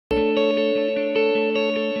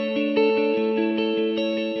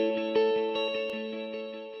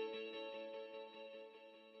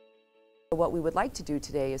what we would like to do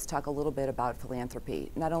today is talk a little bit about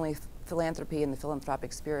philanthropy, not only philanthropy and the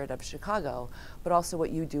philanthropic spirit of Chicago, but also what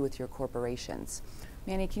you do with your corporations.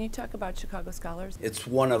 Manny, can you talk about Chicago Scholars? It's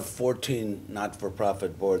one of 14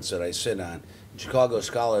 not-for-profit boards that I sit on. Chicago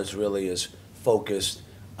Scholars really is focused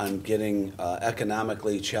on getting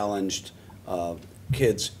economically challenged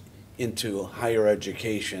kids into higher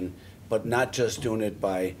education, but not just doing it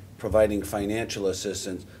by providing financial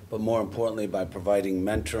assistance, but more importantly by providing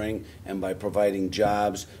mentoring and by providing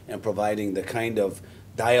jobs and providing the kind of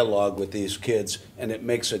dialogue with these kids, and it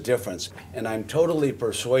makes a difference. And I'm totally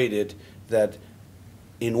persuaded that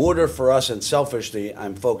in order for us, and selfishly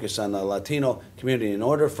I'm focused on the Latino community, in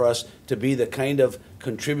order for us to be the kind of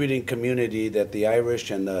contributing community that the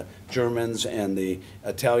Irish and the Germans and the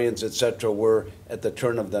Italians, etc., were at the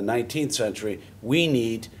turn of the 19th century, we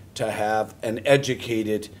need to have an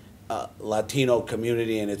educated Latino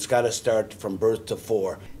community, and it's got to start from birth to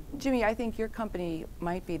four. Jimmy, I think your company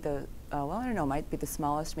might be the, well, I don't know, might be the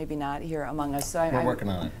smallest, maybe not here among us. So we're working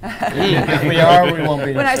on it. If we are, we won't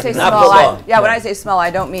be. When I say small, when I say small,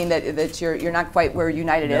 I don't mean that you're not quite where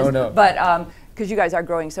United is. No. But because you guys are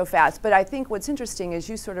growing so fast. But I think what's interesting is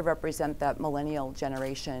you sort of represent that millennial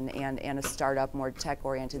generation and a startup, more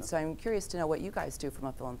tech-oriented. So I'm curious to know what you guys do from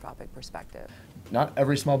a philanthropic perspective. Not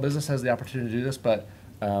every small business has the opportunity to do this, but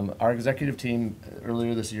our executive team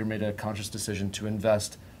earlier this year made a conscious decision to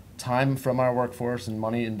invest time from our workforce and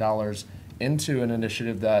money and dollars into an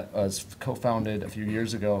initiative that was co-founded a few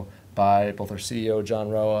years ago by both our CEO, John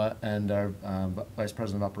Roa, and our Vice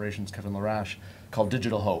President of Operations, Kevin Larash, called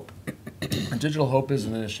Digital Hope. Digital Hope is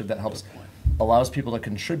an initiative that allows people to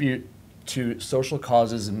contribute to social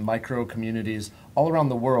causes and micro communities all around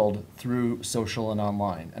the world through social and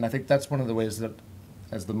online. And I think that's one of the ways that,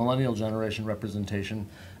 as the millennial generation representation,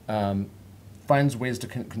 finds ways to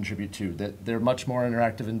contribute to, that they're much more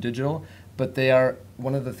interactive and digital, but they are,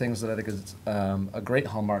 one of the things that I think is a great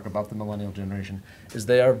hallmark about the millennial generation is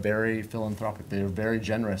they are very philanthropic, they are very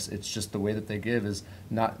generous. It's just the way that they give is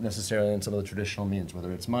not necessarily in some of the traditional means,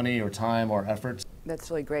 whether it's money or time or efforts.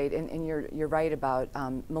 That's really great, and you're right about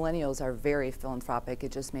millennials are very philanthropic.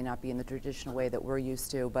 It just may not be in the traditional way that we're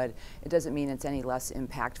used to, but it doesn't mean it's any less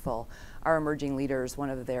impactful. Our emerging leaders,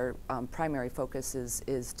 one of their primary focuses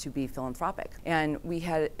is to be philanthropic. And we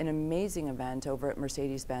had an amazing event over at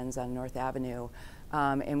Mercedes-Benz on North Avenue,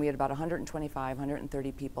 and we had about 125,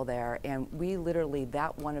 130 people there, and we literally,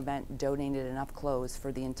 that one event, donated enough clothes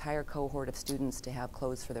for the entire cohort of students to have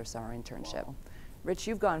clothes for their summer internship. Wow. Rich,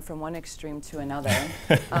 you've gone from one extreme to another,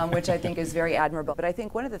 which I think is very admirable. But I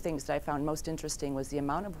think one of the things that I found most interesting was the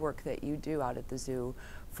amount of work that you do out at the zoo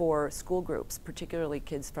for school groups, particularly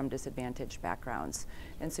kids from disadvantaged backgrounds.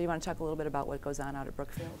 And so you want to talk a little bit about what goes on out at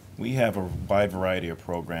Brookfield? We have a wide variety of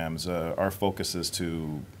programs. Our focus is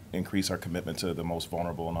to increase our commitment to the most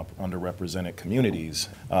vulnerable and underrepresented communities.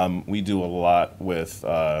 We do a lot with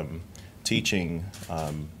teaching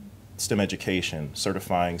STEM education,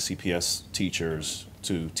 certifying CPS teachers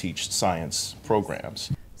to teach science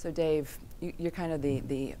programs. So Dave, you're kind of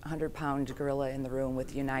the 100-pound gorilla in the room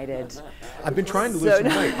with United. I've been trying to lose some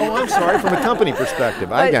weight. Oh, I'm sorry, from a company perspective.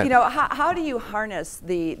 But you know, how do you harness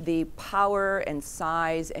the power and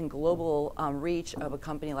size and global reach of a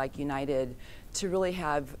company like United to really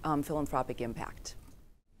have philanthropic impact?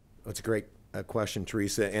 That's a great question,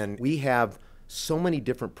 Teresa. And we have so many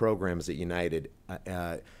different programs at United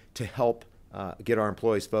to help get our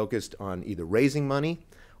employees focused on either raising money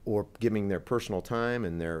or giving their personal time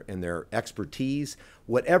and their expertise,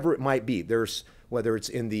 whatever it might be. Whether it's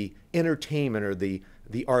in the entertainment or the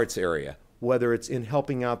arts area, whether it's in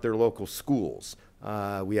helping out their local schools.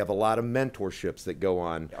 We have a lot of mentorships that go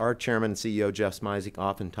on. Our chairman and CEO, Jeff Smisek,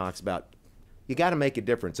 often talks about you got to make a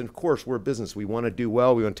difference. And of course, we're a business. We want to do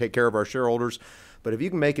well. We want to take care of our shareholders. But if you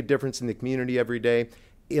can make a difference in the community every day,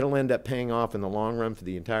 it'll end up paying off in the long run for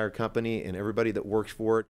the entire company and everybody that works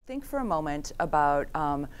for it. Think for a moment about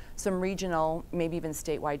some regional, maybe even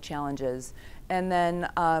statewide challenges, and then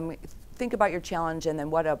think about your challenge and then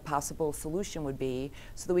what a possible solution would be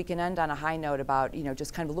so that we can end on a high note about, you know,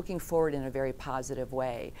 just kind of looking forward in a very positive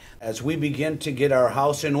way. As we begin to get our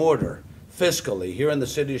house in order fiscally here in the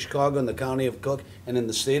city of Chicago and the county of Cook and in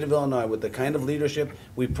the state of Illinois with the kind of leadership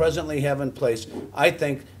we presently have in place, I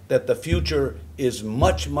think that the future is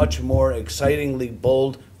much, much more excitingly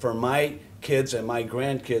bold for my kids and my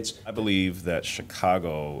grandkids. I believe that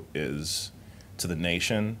Chicago is, to the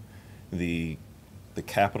nation, the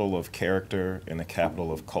capital of character and the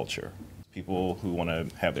capital of culture. People who want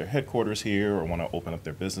to have their headquarters here or want to open up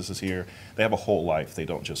their businesses here, they have a whole life. They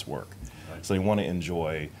don't just work. So they want to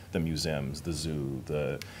enjoy the museums, the zoo,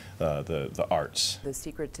 the arts. The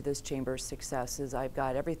secret to this chamber's success is I've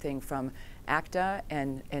got everything from ACTA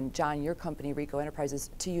and John, your company, Rico Enterprises,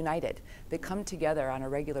 to United. They come together on a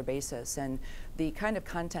regular basis, and the kind of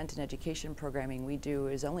content and education programming we do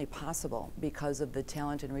is only possible because of the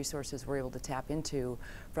talent and resources we're able to tap into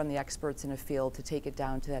from the experts in a field to take it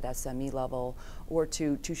down to that SME level or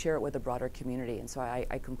to share it with a broader community. And so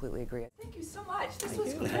I completely agree. Thank you so much. This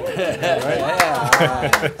was great.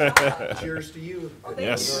 Cheers to you. Oh,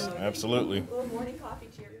 Yes, absolutely. A little morning coffee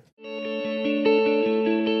cheer.